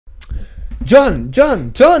John,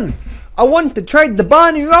 I want to trade the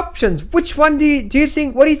binary options. Which one do you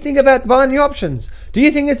think, what do you think about the binary options? Do you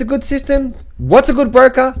think it's a good system? What's a good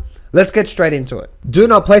broker? Let's get straight into it. Do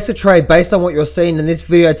not place a trade based on what you're seeing in this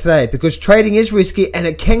video today, because trading is risky and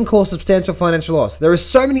it can cause substantial financial loss. There are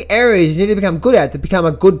so many areas you need to become good at to become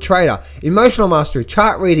a good trader. Emotional mastery,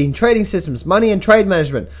 chart reading, trading systems, money and trade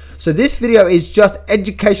management. So this video is just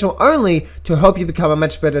educational only to help you become a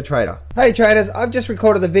much better trader. Hey traders, I've just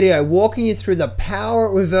recorded the video walking you through the power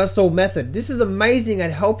reversal method. This is amazing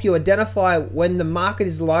and help you identify when the market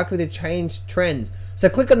is likely to change trends. So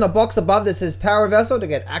click on the box above that says Power Reversal to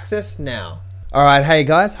get access now. Alright, hey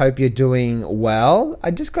guys, hope you're doing well. I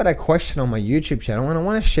just got a question on my YouTube channel and I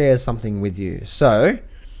want to share something with you. So,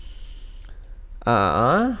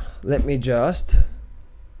 let me just...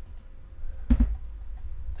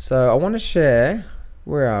 So I want to share...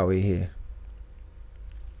 Where are we here?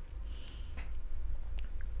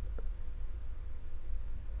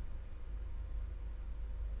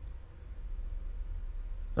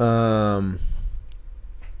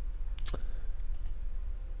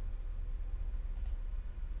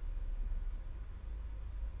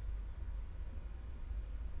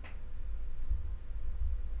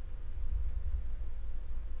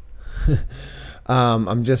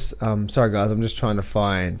 I'm just sorry guys, I'm just trying to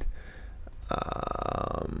find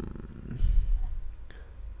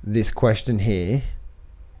this question here.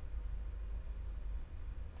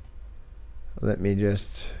 Let me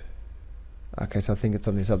just, okay, so I think it's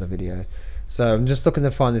on this other video. So I'm just looking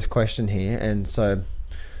to find this question here, and so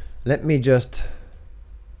let me just,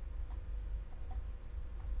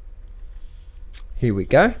 here we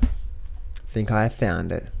go. I think I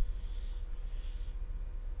found it.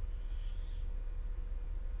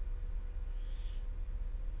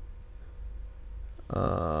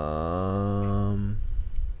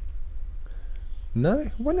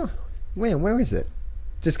 No, where is it?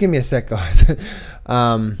 Just give me a sec, guys.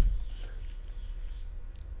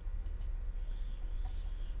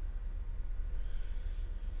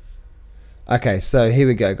 Okay, so here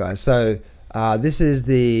we go, guys. So this is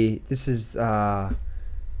the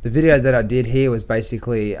video that I did here was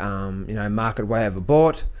basically you know, market way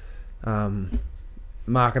overbought,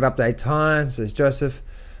 market update time, says Joseph.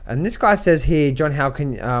 And this guy says here, John, how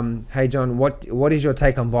can, hey John, what is your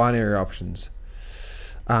take on binary options?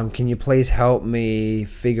 Can you please help me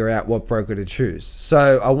figure out what broker to choose?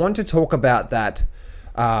 So I want to talk about that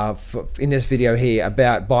in this video here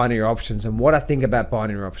about binary options and what I think about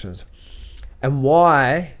binary options and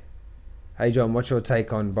why. Hey John, what's your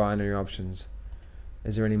take on binary options?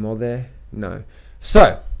 Is there any more there? No.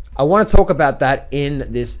 So I want to talk about that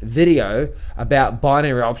in this video about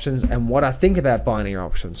binary options and what I think about binary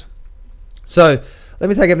options. So let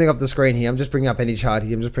me take everything off the screen here. I'm just bringing up any chart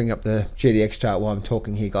here. I'm just bringing up the GDX chart while I'm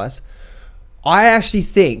talking here, guys. I actually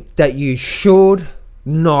think that you should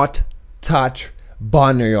not touch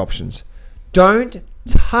binary options. Don't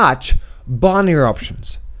touch binary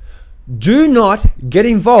options. Do not get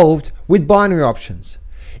involved with binary options.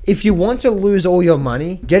 If you want to lose all your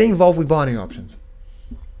money, get involved with binary options.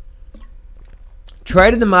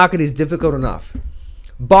 Trading the market is difficult enough.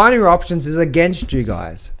 Binary options is against you,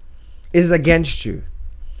 guys. It is against you.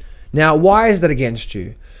 Now, why is that against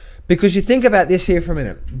you? Because you think about this here for a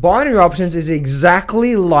minute. Binary options is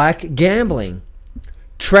exactly like gambling.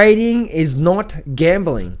 Trading is not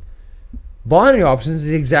gambling. Binary options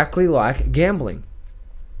is exactly like gambling.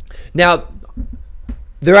 Now,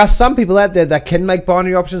 there are some people out there that can make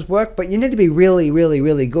binary options work, but you need to be really, really,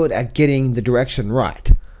 really good at getting the direction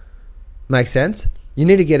right. Make sense? You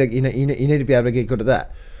need to get you need to be able to get good at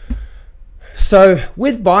that. So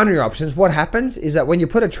with binary options, what happens is that when you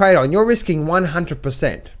put a trade on, you're risking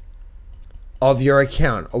 100% of your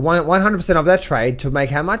account, or 100% of that trade to make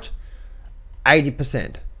how much?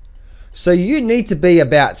 80%. So you need to be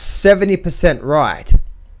about 70% right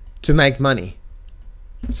to make money.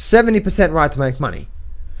 70% right to make money.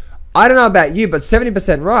 I don't know about you, but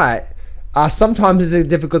 70% right sometimes is a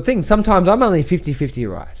difficult thing. Sometimes I'm only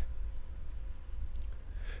 50-50 right.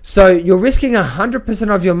 So you're risking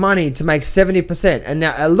 100% of your money to make 70%. And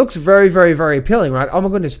now it looks very, very, very appealing, right? Oh my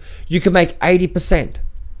goodness, you can make 80%.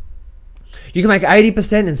 You can make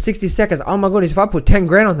 80% in 60 seconds. Oh my goodness, if I put 10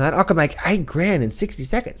 grand on that, I could make 8 grand in 60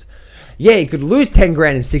 seconds. Yeah, you could lose 10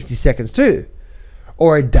 grand in 60 seconds too.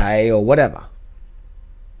 Or a day or whatever.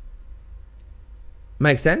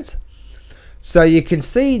 Make sense? So you can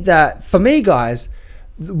see that, for me guys,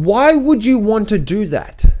 why would you want to do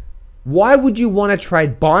that? Why would you want to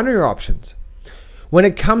trade binary options? When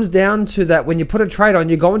it comes down to that, when you put a trade on,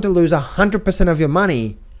 you're going to lose 100% of your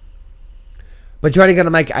money, but you're only going to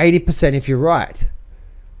make 80% if you're right.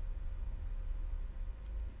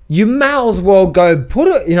 you may as well go put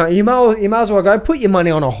it, you may as well go put your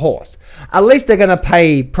money on a horse. At least they're going to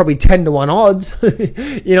pay probably 10 to 1 odds.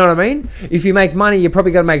 You know what I mean? If you make money, you're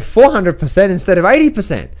probably going to make 400% instead of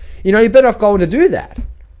 80%. You're better off going to do that.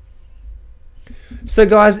 So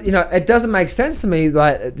guys, it doesn't make sense to me.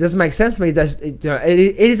 It doesn't make sense to me that,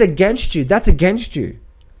 it is against you. That's against you.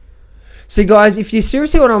 See guys, if you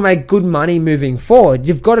seriously want to make good money moving forward,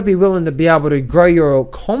 you've got to be willing to be able to grow your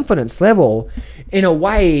confidence level in a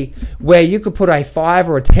way where you could put a 5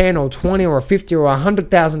 or a 10 or 20 or a 50 or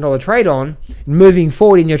 $100,000 trade on moving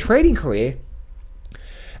forward in your trading career,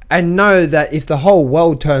 and know that if the whole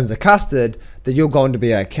world turns to custard, that you're going to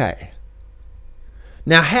be okay.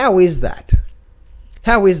 Now, how is that?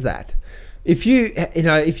 How is that? If you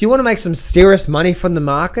want to make some serious money from the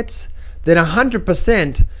markets, then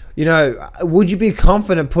 100%, would you be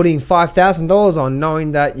confident putting $5,000 on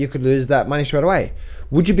knowing that you could lose that money straight away?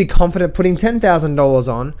 Would you be confident putting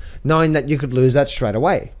 $10,000 on knowing that you could lose that straight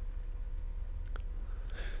away?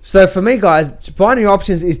 So for me, guys, binary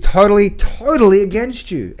options is totally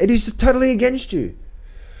against you. It is just totally against you.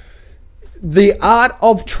 The art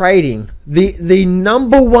of trading, the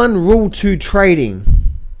number one rule to trading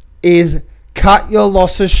is cut your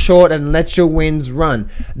losses short and let your wins run.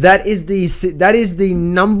 That is the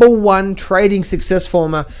number one trading success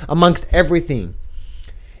formula amongst everything.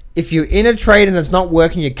 If you're in a trade and it's not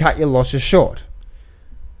working, you cut your losses short.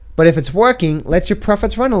 But if it's working, let your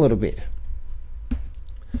profits run a little bit.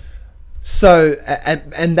 So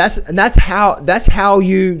and that's how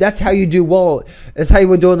you do well. That's how you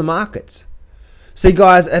would do in the markets. See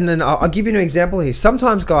guys, and then I'll give you an example here.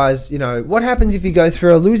 Sometimes guys, what happens if you go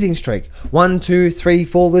through a losing streak? 1, 2, 3,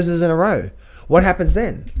 4 losers in a row. What happens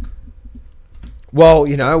then? Well,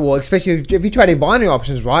 especially if you're trading binary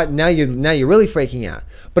options, right? Now you're really freaking out.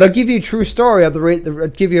 But I'll give you a true story of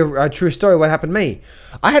a true story what happened to me.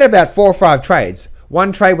 I had about 4 or 5 trades.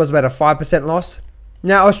 One trade was about a 5% loss.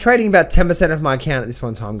 Now I was trading about 10% of my account at this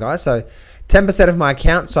one time, guys. So 10% of my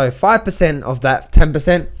account. So 5% of that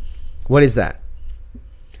 10%. What is that?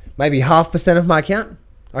 Maybe 0.5% of my account.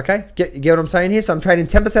 Okay, get what I'm saying here? So I'm trading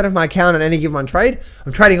 10% of my account on any given one trade.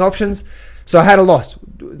 I'm trading options. So I had a loss.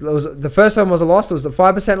 The first one was a loss. It was a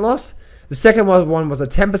 5% loss. The second one was a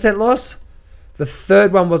 10% loss. The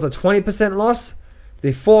third one was a 20% loss.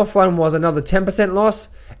 The fourth one was another 10% loss.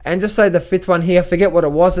 And just say the fifth one here, forget what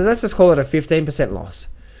it was. So let's just call it a 15% loss.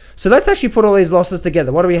 So let's actually put all these losses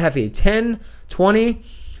together. What do we have here? 10, 20.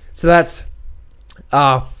 So that's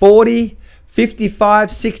 40,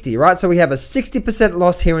 55, 60, right? So we have a 60%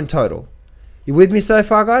 loss here in total. You with me so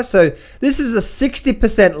far, guys? So this is a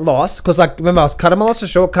 60% loss because, remember, I was cutting my losses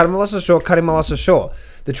short, cutting my losses short, cutting my losses short.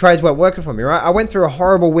 The trades weren't working for me, right? I went through a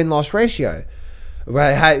horrible win-loss ratio. Where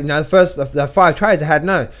I had, the 5 trades I had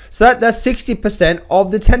no. So that's 60%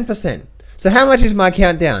 of the 10%. So how much is my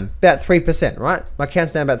account down? About 3%, right? My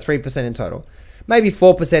account's down about 3% in total. Maybe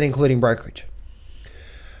 4% including brokerage.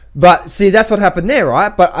 But see, that's what happened there,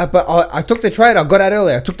 right? But I took the trade, I got out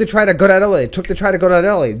early. I took the trade, I got out early. I took the trade, I got out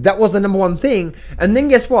early. That was the number one thing. And then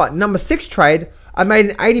guess what? Number 6 trade, I made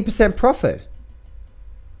an 80% profit.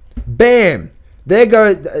 Bam. There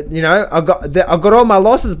go, I got all my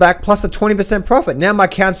losses back plus a 20% profit. Now my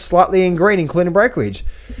account's slightly in green, including brokerage.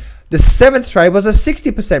 The 7th trade was a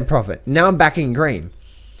 60% profit. Now I'm back in green.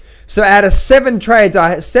 So out of 7 trades,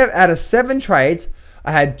 I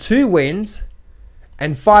had 2 wins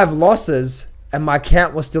and 5 losses, and my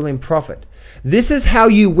account was still in profit. This is how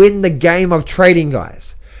you win the game of trading,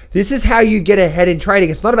 guys. This is how you get ahead in trading.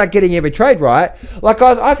 It's not about getting every trade right. Like,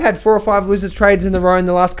 guys, I've had 4 or 5 losers trades in the row in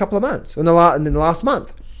the last couple of months, in the last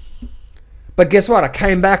month. But guess what? I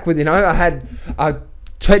came back with, I had a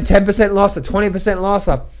 10% loss, a 20% loss,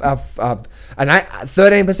 a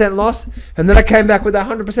 13% loss, and then I came back with a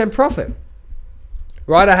 100% profit.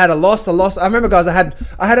 Right? I had a loss. I remember, guys, I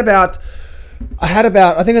had about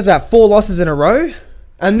I think it was about 4 losses in a row.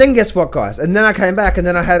 And then guess what, guys? And then I came back and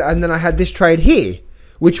then I had this trade here,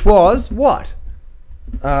 which was what?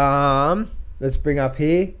 Let's bring up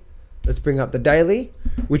here. Let's bring up the daily,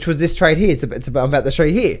 which was this trade here. I'm about to show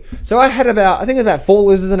you here. So I had I think about 4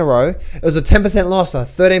 losses in a row. It was a 10% loss, a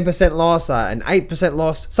 13% loss, an 8%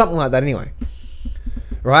 loss, something like that anyway.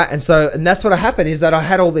 Right? And that's what happened is that I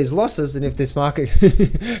had all these losses, and if this market,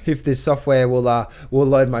 if this software will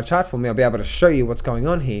load my chart for me, I'll be able to show you what's going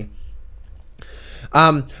on here.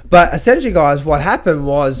 But essentially, guys, what happened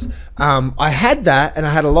was I had that, and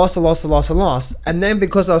I had a loss, and then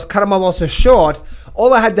because I was cutting my losses short,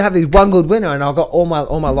 all I had to have is one good winner, and I got all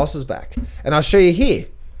my losses back. And I'll show you here,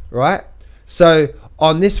 right? So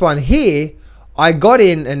on this one here, I got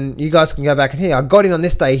in, and you guys can go back in here. I got in on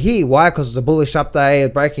this day here. Why? Because it's a bullish up day,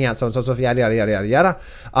 breaking out, so on and so forth, yada, yada, yada, yada, yada.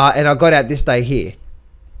 And I got out this day here.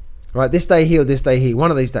 Right, this day here or this day here, one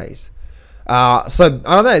of these days. So, I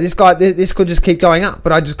don't know, this could just keep going up,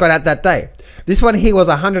 but I just got out that day. This one here was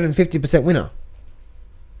 150% winner.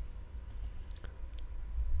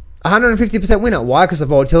 150% winner. Why? Because of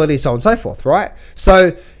volatility, so on and so forth, right?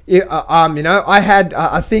 So, you know, I had,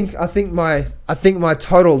 I think my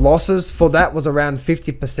total losses for that was around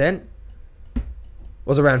 50%.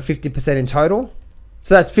 Was around 50% in total.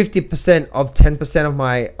 So that's 50% of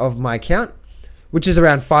 10% of my account, which is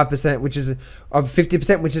around 5%, which is of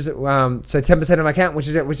 50%, which is so 10% of my account, which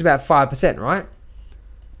is about 5%, right?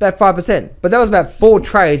 About 5%. But that was about 4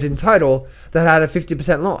 trades in total that had a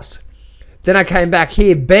 50% loss. Then I came back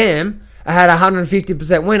here, bam, I had a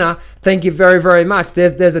 150% winner. Thank you very, very much.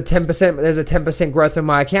 There's a 10% growth in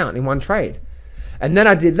my account in one trade. And then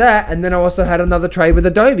I did that, and then I also had another trade with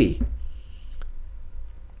Adobe.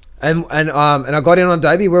 And I got in on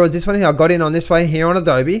Adobe. Where was this one here? I got in on this way here on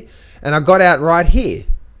Adobe, and I got out right here.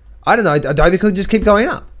 I don't know, Adobe could just keep going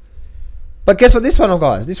up. But guess what this one,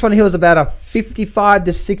 guys? This one here was about a 55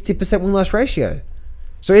 to 60% win-loss ratio.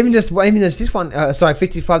 So even this one,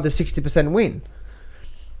 55 to 60% win.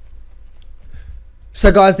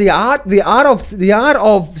 So guys, the art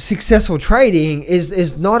of successful trading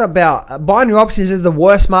is not about binary options. Is the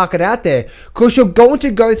worst market out there, because you're going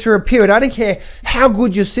to go through a period. I don't care how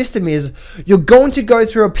good your system is. You're going to go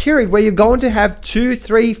through a period where you're going to have 2,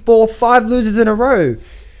 3, 4, 5 losers in a row.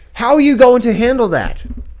 How are you going to handle that?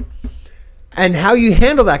 And how you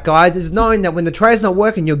handle that, guys, is knowing that when the trade's not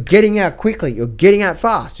working, you're getting out quickly. You're getting out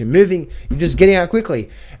fast. You're moving. You're just getting out quickly.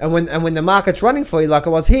 And when the market's running for you, like I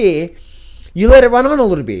was here, you let it run on a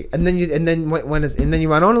little bit, and then you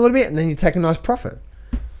run on a little bit, and then you take a nice profit.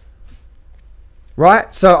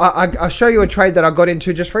 Right? So I'll show you a trade that I got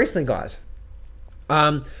into just recently, guys.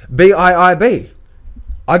 BIIB.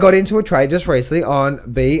 I got into a trade just recently on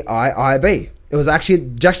BIIB. It was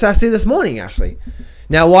actually just this morning, actually.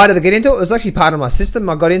 Now, why did I get into it? It was actually part of my system.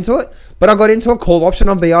 I got into it, but I got into a call option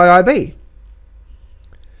on BIIB.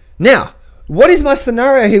 Now, what is my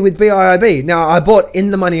scenario here with BIIB? Now, I bought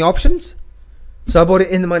in the money options. So I bought it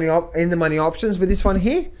in the money options with this one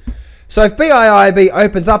here. So if BIIB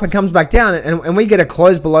opens up and comes back down, and we get a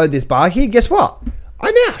close below this bar here, guess what?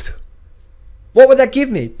 I'm out. What would that give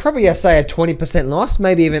me? Probably, I say, a 20% loss,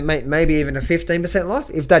 maybe even a 15% loss.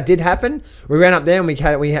 If that did happen, we ran up there and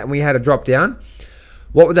we had a drop down.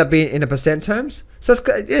 What would that be in a percent terms? So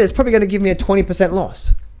it's probably going to give me a 20%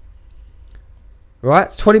 loss. Right?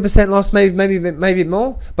 It's 20% loss, maybe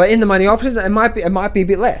more. But in the money options, it might be a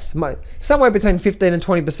bit less. Somewhere between 15 and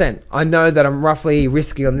 20%. I know that I'm roughly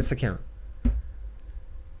risky on this account.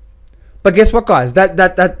 But guess what, guys?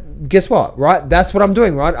 Guess what, right? That's what I'm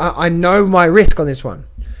doing, right? I know my risk on this one.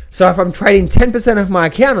 So if I'm trading 10% of my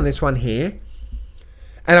account on this one here,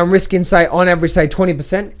 and I'm risking, say, on average, say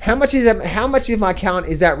 20%, how much of my account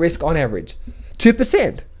is that risk on average?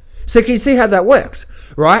 2%. So can you see how that works,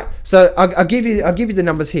 right? So I'll give you the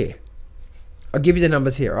numbers here. I'll give you the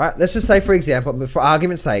numbers here, right? Let's just say, for example, for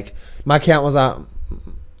argument's sake, my account was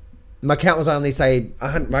only say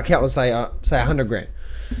 100 grand.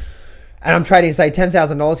 And I'm trading, say,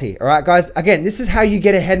 $10,000 here. All right, guys. Again, this is how you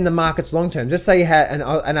get ahead in the markets long term. Just say you had, and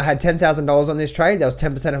I had $10,000 on this trade. That was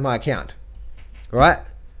 10% of my account. All right.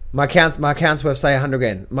 My account's worth, say, 100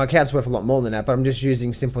 grand. My account's worth a lot more than that, but I'm just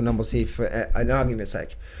using simple numbers here for an argument's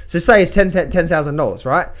sake. So say it's $10,000,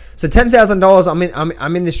 right? So $10,000,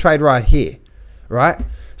 I'm in this trade right here, right?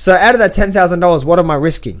 So out of that $10,000, what am I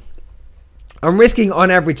risking? I'm risking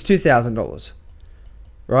on average $2,000.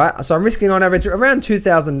 Right, so I'm risking on average around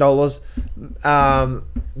 $2,000,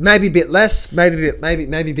 maybe a bit less, maybe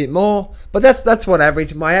a bit more, but that's what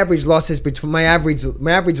average. My average loss is my average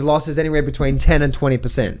loss is anywhere between 10 and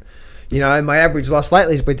 20%. You know, my average loss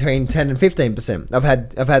lately is between 10 and 15%.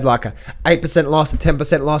 I've had like a 8% loss, a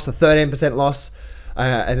 10% loss, a 13% loss,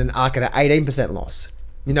 and an 18% loss.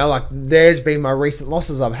 You know, like there's been my recent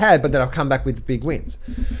losses I've had, but then I've come back with big wins.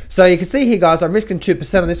 So you can see here, guys, I'm risking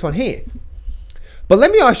 2% on this one here. But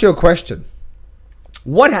let me ask you a question.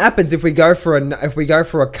 What happens if we go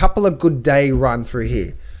for a couple of good day run through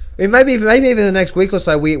here? I mean, maybe even the next week or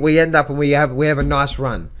so we end up and we have a nice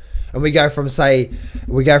run, and we go from here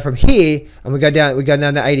and we go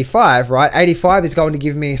down to 85, right? 85 is going to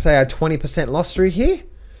give me, say, a 20% loss through here.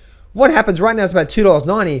 What happens right now? It's about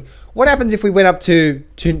 $2.90. What happens if we went up to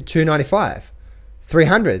 $2.95, $300,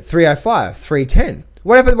 $3.05, $3.10?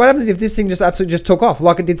 What happens if this thing just absolutely just took off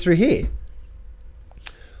like it did through here?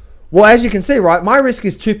 Well, as you can see, right, my risk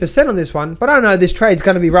is 2% on this one, but I know this trade's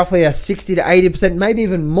going to be roughly a 60 to 80%, maybe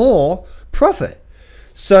even more profit.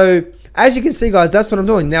 So as you can see, guys, that's what I'm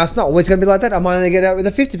doing. Now, it's not always going to be like that. I might only get out with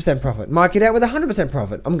a 50% profit. Might get out with a 100%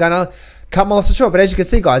 profit. I'm going to cut my losses short. But as you can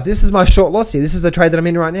see, guys, this is my short loss here. This is the trade that I'm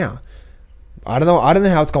in right now. I don't know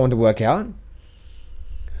how it's going to work out.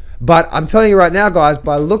 But I'm telling you right now, guys,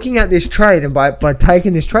 by looking at this trade and by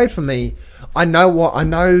taking this trade from me, I know what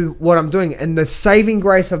I'm doing. And the saving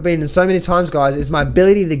grace I've been in so many times, guys, is my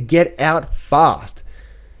ability to get out fast.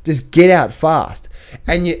 Just get out fast.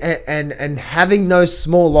 And having those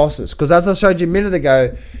small losses. Because as I showed you a minute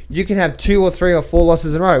ago, you can have 2 or 3 or 4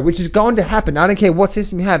 losses in a row, which is going to happen. I don't care what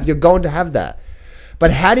system you have, you're going to have that.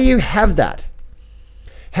 But how do you have that?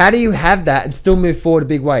 How do you have that and still move forward a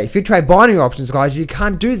big way? If you trade binary options, guys, you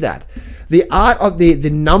can't do that. The art of the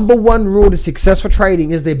number one rule to successful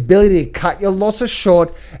trading is the ability to cut your losses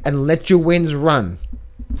short and let your wins run.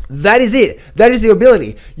 That is it. That is the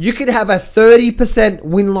ability. You could have a 30%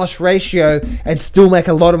 win-loss ratio and still make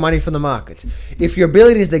a lot of money from the market. If your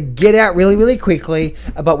ability is to get out really, really quickly,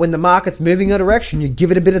 but when the market's moving your direction, you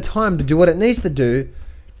give it a bit of time to do what it needs to do,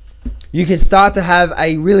 you can start to have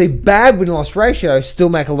a really bad win-loss ratio, still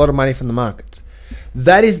make a lot of money from the markets.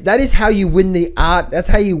 That is how you win the art. That's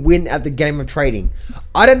how you win at the game of trading.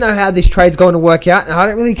 I don't know how this trade's going to work out, and I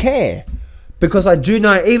don't really care. Because I do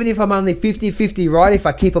know, even if I'm only 50-50 right, if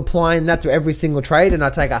I keep applying that to every single trade and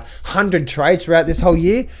I take 100 trades throughout this whole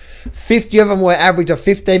year, 50 of them were average of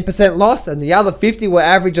 15% loss and the other 50 were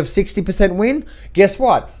average of 60% win, guess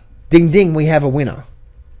what? Ding ding, we have a winner.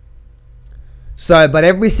 So, but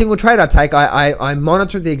every single trade I take, I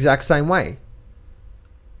monitor it the exact same way.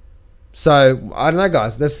 So I don't know,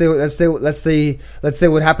 guys. Let's see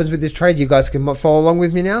what happens with this trade. You guys can follow along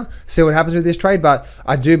with me now. See what happens with this trade. But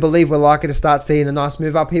I do believe we're likely to start seeing a nice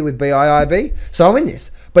move up here with BIIB. So I'm in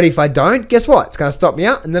this. But if I don't, guess what? It's going to stop me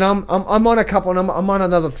out, and then I'm on a couple, and I'm on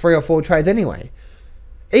another 3 or 4 trades anyway.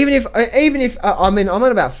 Even if I'm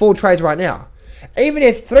on about 4 trades right now. Even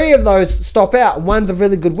if 3 of those stop out, and one's a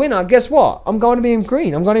really good winner, guess what? I'm going to be in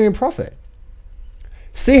green. I'm going to be in profit.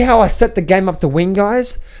 See how I set the game up to win,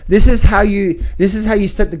 guys? This is how you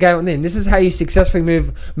set the game up then. This is how you successfully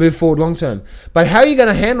move forward long term. But how are you going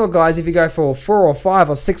to handle, guys, if you go for 4 or 5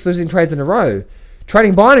 or 6 losing trades in a row?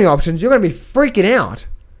 Trading binary options, you're going to be freaking out.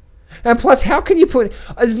 And plus, how can you put...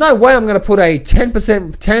 There's no way I'm going to put a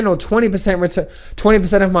 10%, 10 or 20% return,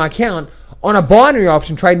 20% of my account on a binary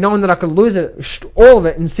option trade knowing that I could lose it, all of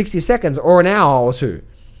it in 60 seconds or an hour or 2.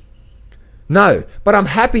 No, but I'm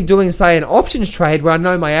happy doing, say, an options trade where I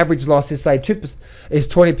know my average loss is, say,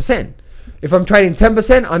 20%. If I'm trading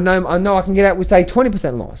 10%, I know I can get out with, say,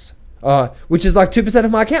 20% loss, which is like 2%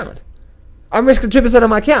 of my account. I'm risking 2% of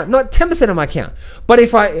my account, not 10% of my account. But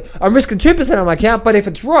if I'm risking 2% of my account, but if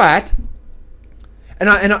it's right,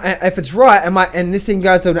 if it's right, and this thing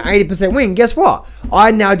goes to an 80% win, guess what?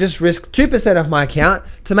 I now just risk 2% of my account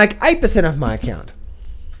to make 8% of my account.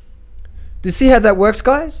 Do you see how that works,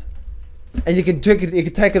 guys? And you can take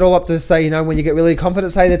it all up to, say, when you get really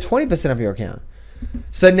confident, say, they're 20% of your account.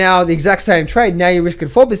 So now the exact same trade, now you're risking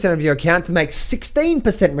 4% of your account to make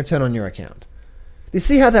 16% return on your account. You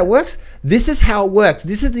see how that works? This is how it works.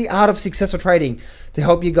 This is the art of successful trading to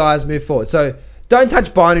help you guys move forward. So don't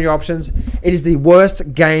touch binary options. It is the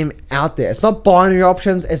worst game out there. It's not binary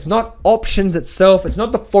options. It's not options itself. It's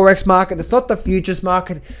not the Forex market. It's not the futures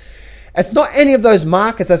market. It's not any of those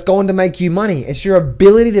markets that's going to make you money. It's your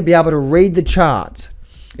ability to be able to read the charts.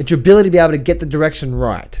 It's your ability to be able to get the direction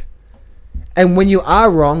right. And when you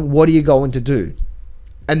are wrong, what are you going to do?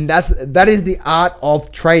 And that is the art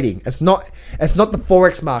of trading. It's not the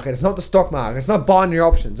Forex market. It's not the stock market. It's not binary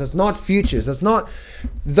options. It's not futures. It's not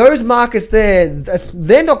those markets there.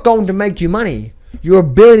 They're not going to make you money. Your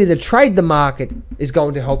ability to trade the market is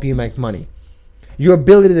going to help you make money. Your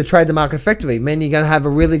ability to trade the market effectively, meaning you're going to have a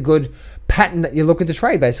really good pattern that you're looking to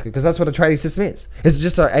trade, basically, because that's what a trading system is. It's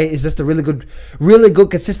just a really good,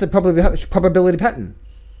 consistent probability pattern.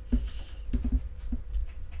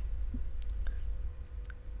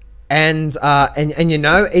 And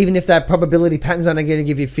even if that probability pattern is only going to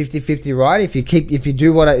give you 50-50 right, if you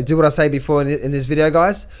do what I say before in this video,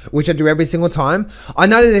 guys, which I do every single time, I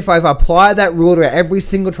know that if I apply that rule to every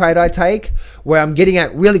single trade I take, where I'm getting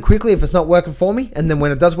out really quickly if it's not working for me, and then when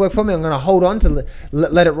it does work for me, I'm going to hold on to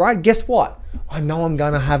let it ride. Guess what? I know I'm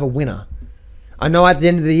going to have a winner. I know at the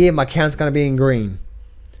end of the year my account's going to be in green,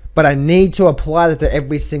 but I need to apply that to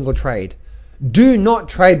every single trade. Do not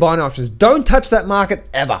trade binary options. Don't touch that market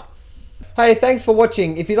ever. Hey, thanks for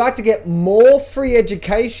watching. If you'd like to get more free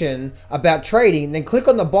education about trading, then click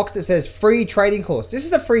on the box that says free trading course. This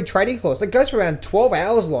is a free trading course. It goes for around 12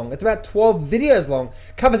 hours long. It's about 12 videos long.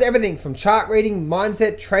 Covers everything from chart reading,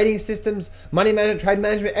 mindset, trading systems, money management, trade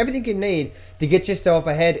management, everything you need to get yourself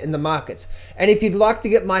ahead in the markets. And if you'd like to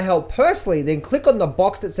get my help personally, then click on the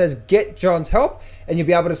box that says get John's help and you'll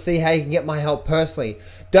be able to see how you can get my help personally.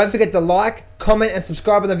 Don't forget to like, comment, and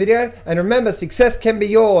subscribe on the video. And remember, success can be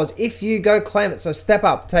yours if you go claim it. So step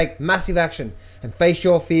up, take massive action, and face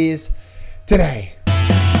your fears today.